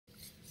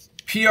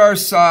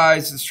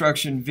PrSize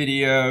instruction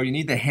video. You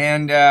need the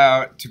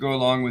handout to go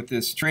along with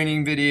this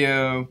training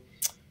video.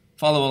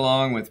 Follow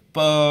along with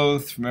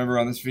both. Remember,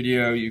 on this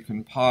video you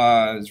can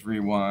pause,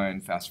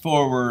 rewind, fast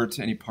forward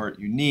to any part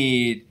you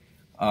need.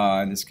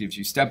 And this gives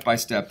you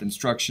step-by-step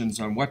instructions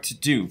on what to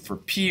do for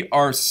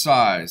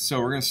PrSize.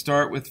 So we're going to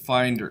start with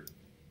Finder.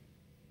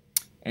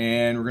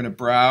 And we're going to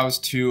browse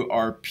to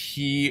our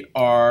PrBasic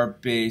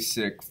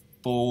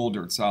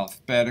folder. It's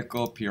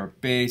alphabetical,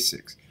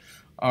 PrBasics.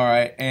 All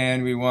right,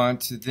 and we want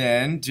to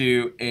then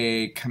do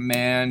a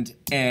Command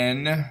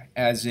N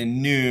as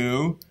in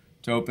new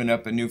to open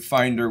up a new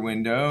Finder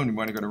window. And we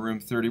want to go to room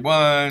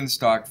 31,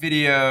 stock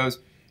videos.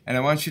 And I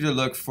want you to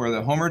look for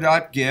the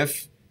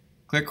homer.gif.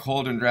 Click,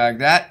 hold, and drag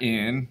that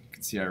in. You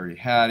can see I already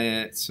had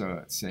it, so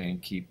it's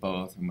saying keep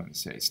both. I'm going to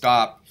say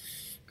stop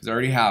because I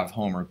already have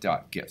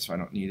homer.gif, so I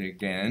don't need it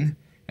again.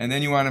 And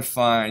then you want to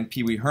find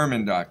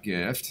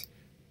peeweeherman.gif.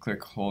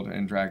 Click, hold,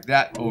 and drag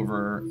that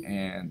over,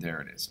 and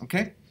there it is.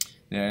 Okay?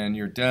 Then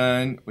you're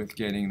done with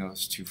getting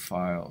those two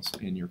files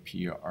in your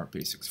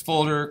PrBasics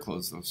folder.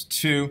 Close those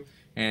two,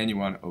 and you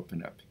want to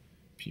open up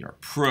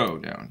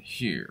PrPro down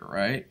here,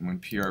 right? And when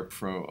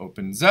PrPro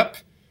opens up,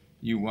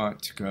 you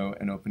want to go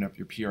and open up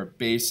your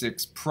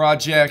PrBasics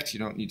project. You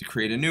don't need to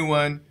create a new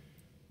one.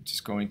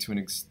 Just going to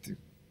the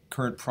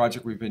current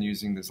project we've been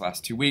using this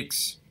last 2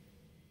 weeks.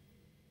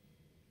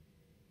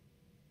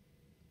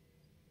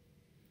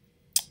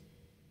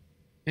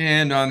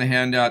 And on the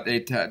handout,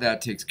 that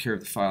takes care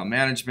of the file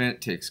management,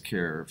 takes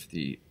care of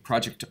the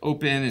project to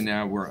open, and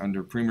now we're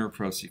under Premiere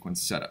Pro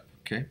Sequence Setup.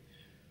 Okay,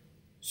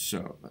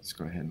 so let's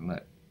go ahead and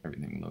let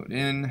everything load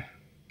in.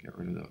 Get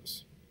rid of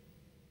those.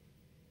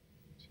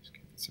 Just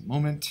give us a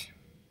moment.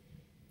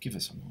 Give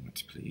us a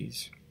moment,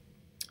 please.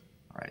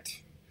 All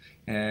right,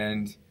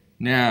 and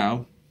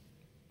now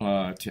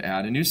to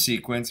add a new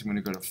sequence, I'm going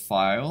to go to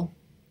File,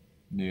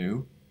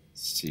 New,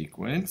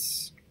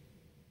 Sequence.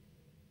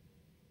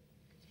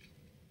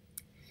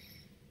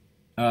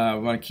 We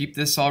want to keep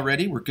this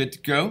already. We're good to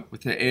go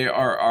with the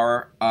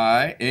ARRI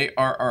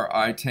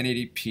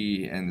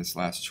 1080p, and this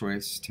last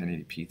choice,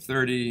 1080p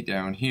 30.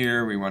 Down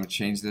here, we want to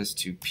change this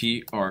to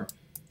PrSize.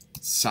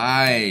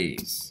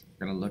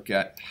 We're going to look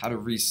at how to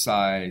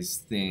resize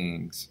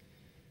things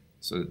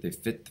so that they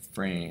fit the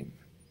frame,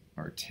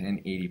 our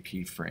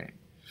 1080p frame.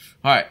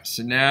 All right,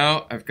 so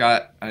now I've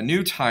got a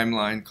new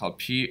timeline called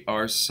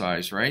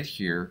PrSize right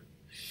here,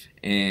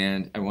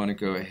 and I want to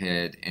go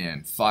ahead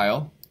and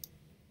File,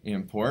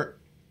 Import.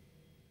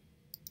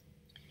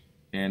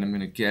 And I'm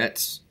going to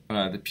get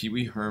the Pee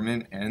Wee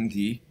Herman and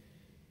the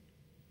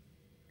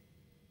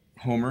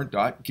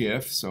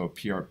homer.gif, so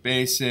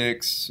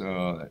PrBasics.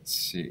 So let's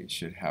see, it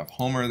should have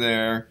Homer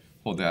there.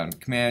 Hold down the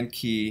Command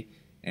key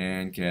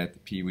and get the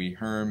Pee Wee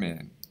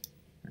Herman.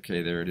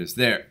 Okay, there it is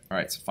there. All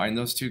right, so find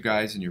those two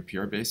guys in your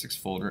PrBasics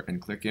folder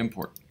and click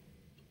Import.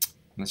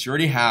 Unless you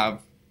already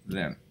have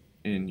them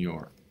in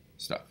your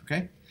stuff,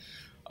 okay?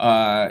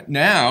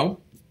 Now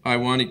I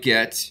want to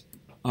get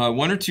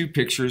one or two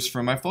pictures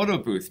from my photo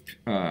booth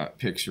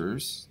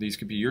pictures. These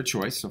could be your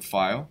choice. So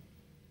File,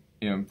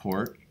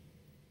 Import,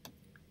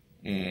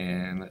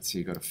 and let's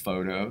see, go to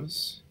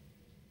Photos,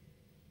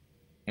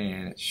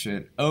 and it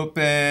should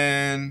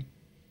open.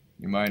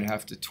 You might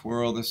have to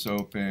twirl this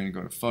open,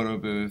 go to photo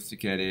booth to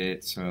get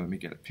it. So let me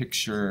get a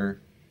picture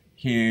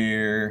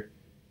here.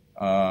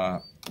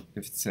 If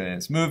it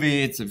says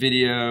movie, it's a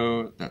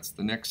video. That's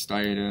the next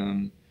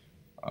item.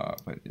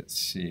 But let's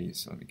see,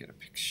 so let me get a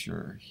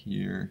picture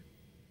here.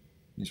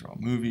 These are all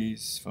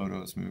movies,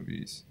 photos,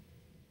 movies.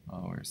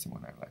 Oh, where's the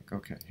one I like?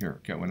 Okay,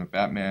 here, get one of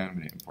Batman. I'm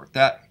going to import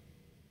that.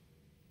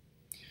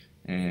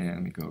 And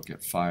let me go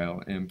get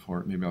File,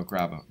 Import. Maybe I'll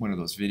grab one of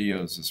those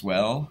videos as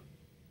well.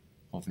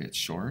 Hopefully it's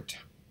short.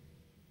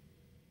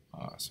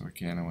 So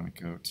again, I want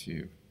to go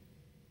to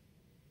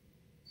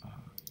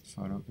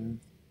Photo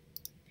Booth,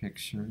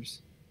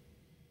 Pictures.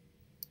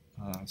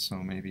 So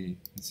maybe,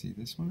 let's see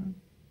this one.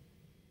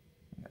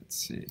 Let's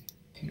see.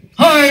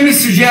 Hi,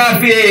 Mr.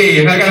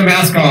 Jaffe! I got a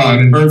mask on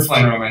and birds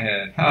flying around my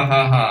head. Ha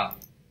ha ha.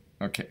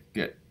 Okay,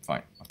 good.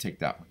 Fine. I'll take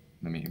that one.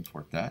 Let me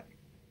import that.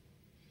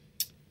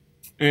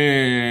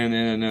 And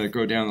then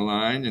go down the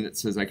line, and it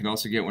says I can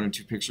also get one or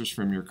two pictures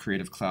from your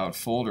Creative Cloud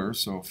folder.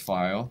 So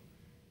File,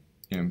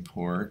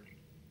 Import,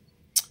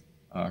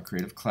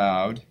 Creative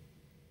Cloud.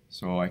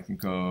 So I can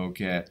go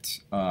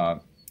get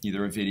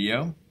either a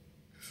video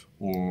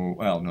or,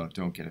 well, no,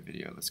 don't get a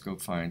video. Let's go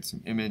find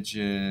some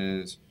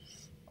images.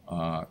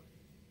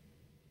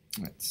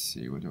 Let's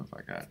see, what have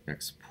I got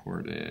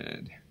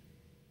exported?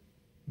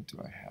 What do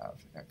I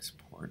have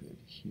exported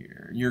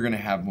here? You're going to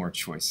have more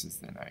choices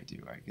than I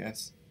do, I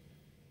guess.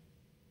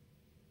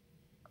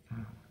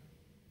 I'm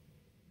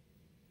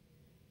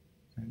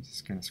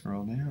just going to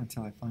scroll down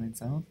until I find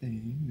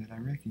something that I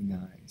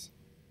recognize.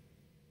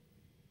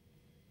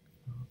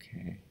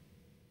 Okay.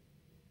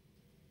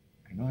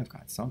 I know I've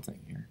got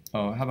something here.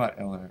 Oh, how about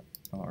LR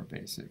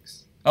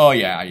Basics? Oh,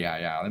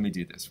 yeah. Let me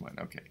do this one.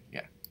 Okay,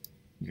 yeah.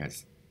 You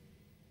guys.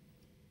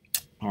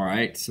 All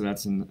right, so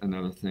that's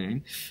another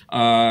thing.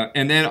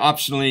 And then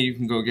optionally, you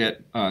can go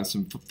get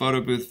some photo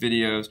booth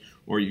videos,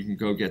 or you can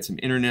go get some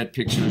internet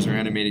pictures or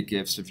animated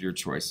GIFs of your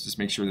choice. Just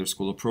make sure they're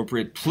school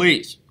appropriate,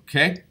 please.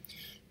 Okay?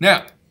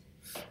 Now,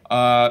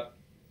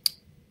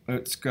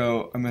 let's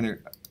go. I'm gonna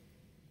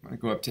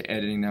go up to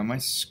editing. Now my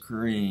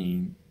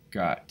screen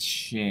got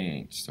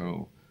changed,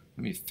 so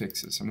let me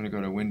fix this. I'm gonna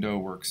go to Window,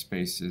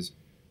 Workspaces,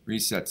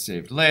 Reset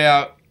Saved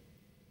Layout.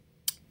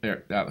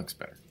 There, that looks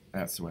better.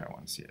 That's the way I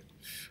want to see it.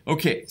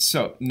 Okay,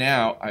 so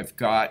now I've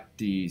got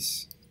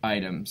these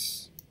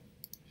items,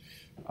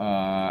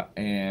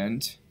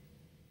 and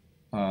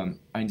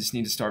I just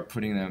need to start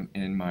putting them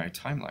in my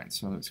timeline.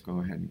 So let's go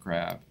ahead and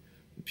grab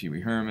the Pee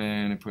Wee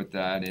Herman and put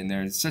that in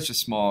there. It's such a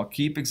small,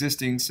 keep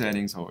existing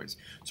settings always.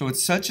 So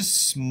it's such a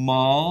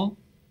small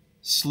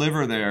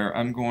sliver there.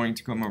 I'm going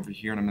to come over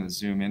here and I'm going to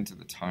zoom into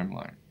the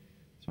timeline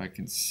so I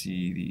can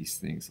see these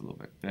things a little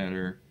bit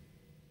better.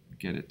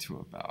 Get it to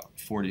about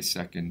 40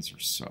 seconds or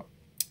so.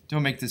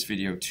 Don't make this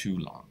video too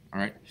long, all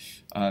right?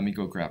 Let me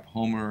go grab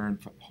Homer and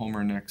put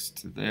Homer next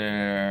to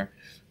there.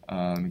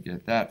 Let me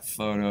get that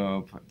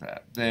photo, put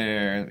that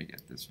there. Let me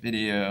get this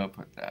video,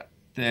 put that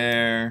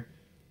there.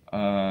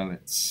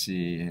 Let's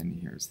see,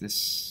 and here's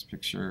this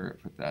picture,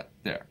 put that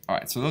there. All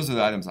right, so those are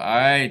the items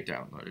I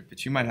downloaded,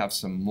 but you might have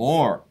some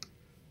more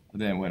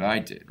than what I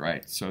did,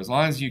 right? So as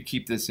long as you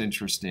keep this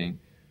interesting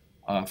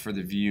for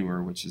the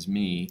viewer, which is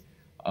me,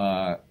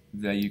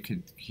 that you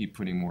could keep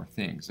putting more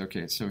things.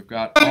 Okay, so we've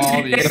got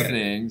all these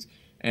things,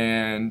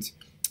 and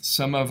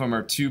some of them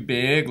are too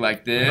big,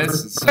 like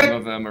this, and some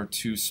of them are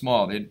too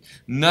small.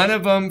 None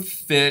of them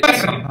fit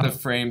the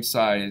frame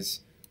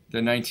size, the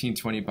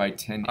 1920 by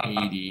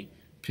 1080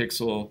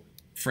 pixel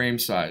frame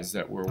size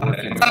that we're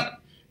working on.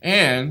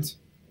 And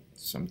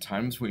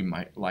sometimes we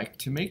might like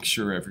to make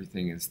sure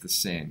everything is the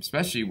same,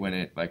 especially when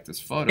it, like this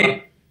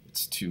photo,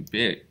 it's too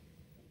big.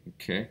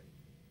 Okay,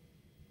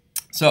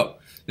 so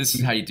this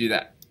is how you do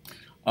that.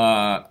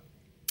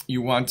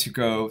 You want to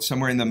go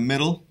somewhere in the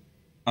middle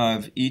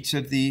of each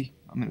of the,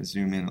 I'm going to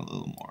zoom in a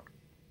little more.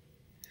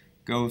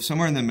 Go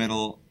somewhere in the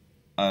middle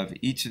of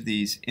each of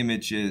these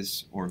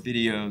images or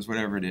videos,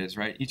 whatever it is,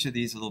 right? Each of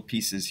these little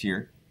pieces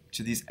here,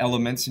 each of these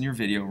elements in your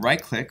video,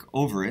 right-click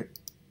over it,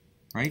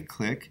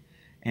 right-click,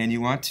 and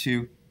you want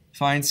to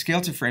find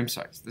scale to frame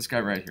size. This guy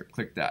right here,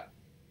 click that.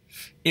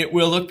 It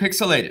will look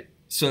pixelated,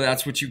 so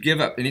that's what you give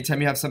up.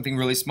 Anytime you have something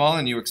really small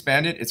and you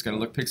expand it, it's going to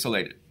look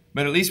pixelated.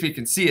 But at least we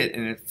can see it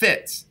and it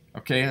fits.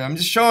 Okay, I'm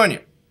just showing you.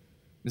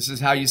 This is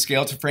how you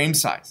scale to frame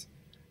size.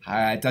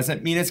 It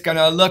doesn't mean it's going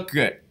to look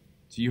good.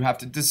 So you have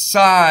to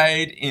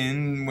decide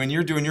when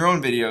you're doing your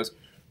own videos,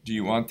 do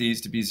you want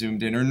these to be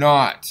zoomed in or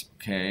not?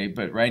 Okay,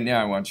 but right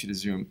now I want you to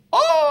zoom.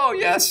 Oh,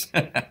 yes.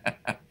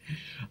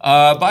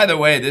 By the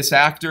way, this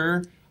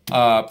actor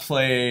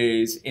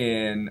plays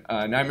in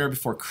Nightmare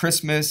Before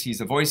Christmas. He's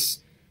the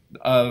voice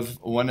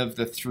of one of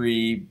the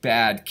 3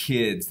 bad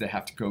kids that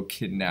have to go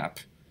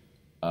kidnap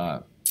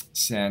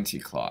Sandy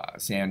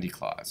Claus,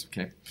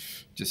 okay?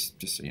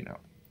 Just so you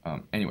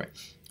know. Anyway,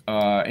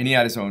 and he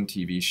had his own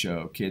TV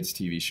show, kids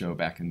TV show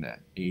back in the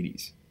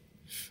 80s.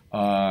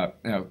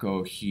 Now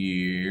go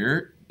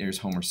here. There's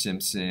Homer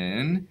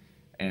Simpson,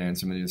 and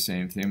so I'm going to do the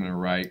same thing. I'm going to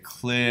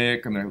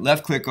right-click. I'm going to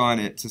left-click on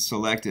it to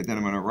select it. Then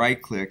I'm going to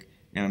right-click,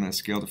 and I'm going to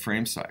scale to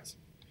frame size.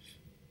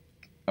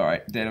 All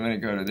right, then I'm going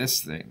to go to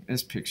this thing,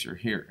 this picture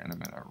here, and I'm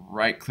going to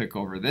right-click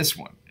over this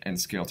one and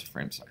scale to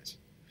frame size.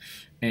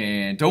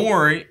 And don't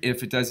worry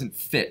if it doesn't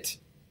fit.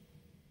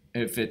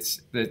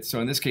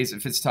 So in this case,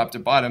 it fits top to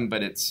bottom,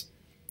 but it's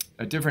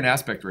a different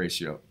aspect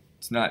ratio.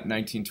 It's not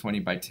 1920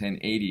 by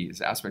 1080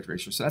 is aspect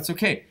ratio, so that's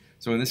okay.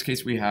 So in this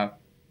case, we have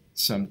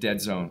some dead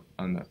zone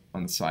on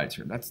the sides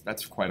here.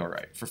 That's quite all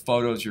right. For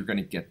photos, you're going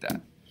to get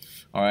that.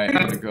 All right,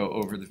 I'm going to go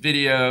over the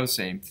video,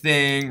 same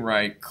thing,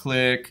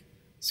 right-click,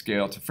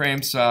 scale to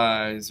frame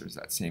size. There's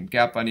that same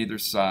gap on either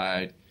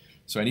side.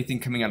 So anything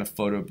coming out of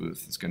photo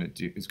booth is going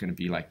to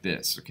be like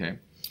this, okay?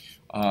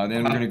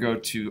 Then we're going to go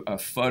to a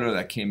photo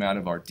that came out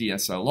of our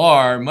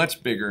DSLR,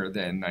 much bigger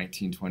than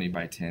 1920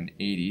 by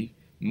 1080,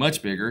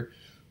 much bigger.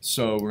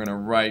 So we're going to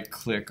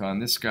right-click on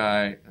this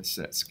guy,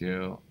 set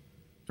scale,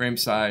 frame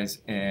size,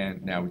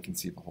 and now we can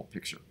see the whole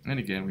picture. And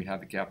again, we have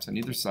the gaps on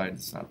either side.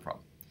 It's not a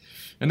problem.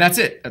 And that's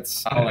it.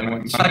 That's all I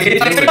want you to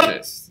do with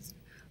this.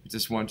 I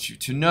just want you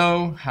to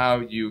know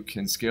how you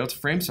can scale to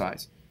frame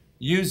size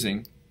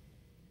using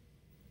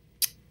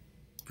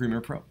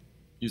Premiere Pro,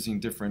 using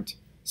different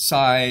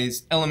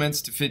size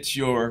elements to fit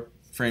your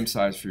frame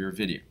size for your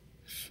video.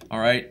 All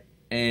right,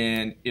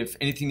 and if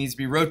anything needs to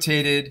be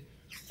rotated,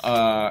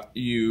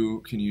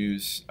 you can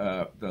use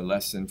the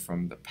lesson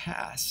from the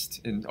past,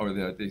 or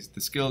the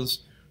skills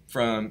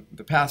from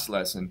the past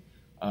lesson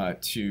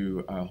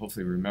to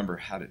hopefully remember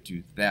how to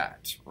do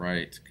that,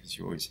 right? Because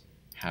you always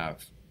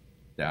have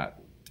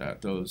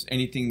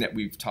anything that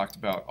we've talked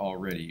about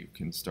already, you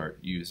can start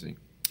using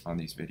on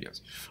these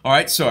videos. All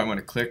right, so I'm going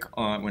to click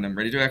on, when I'm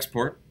ready to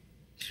export,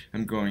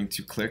 I'm going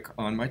to click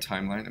on my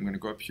timeline. I'm going to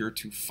go up here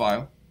to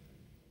File,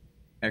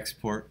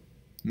 Export,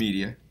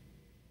 Media.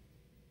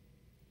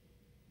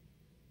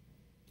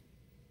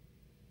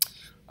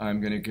 I'm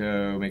going to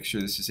go make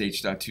sure this is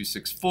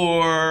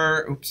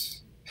H.264.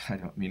 Oops, I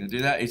don't mean to do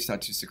that.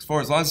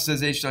 H.264. As long as it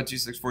says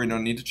H.264, you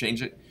don't need to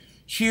change it.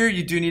 Here,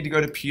 you do need to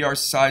go to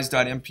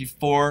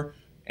PrSize.mp4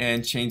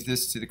 and change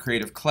this to the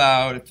Creative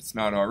Cloud if it's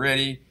not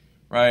already,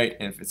 right?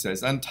 And if it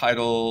says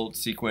untitled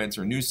sequence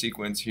or new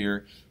sequence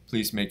here,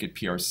 please make it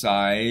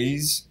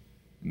PrSize,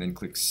 and then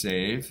click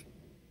Save,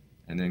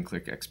 and then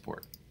click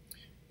Export.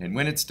 And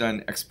when it's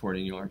done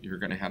exporting, you're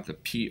going to have the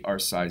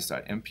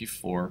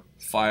PrSize.mp4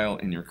 file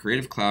in your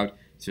Creative Cloud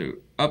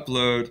to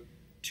upload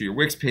to your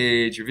Wix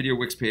page, your video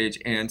Wix page,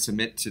 and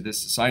submit to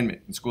this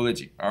assignment in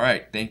Schoology. All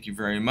right, thank you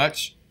very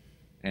much,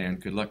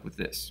 and good luck with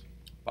this.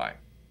 Bye.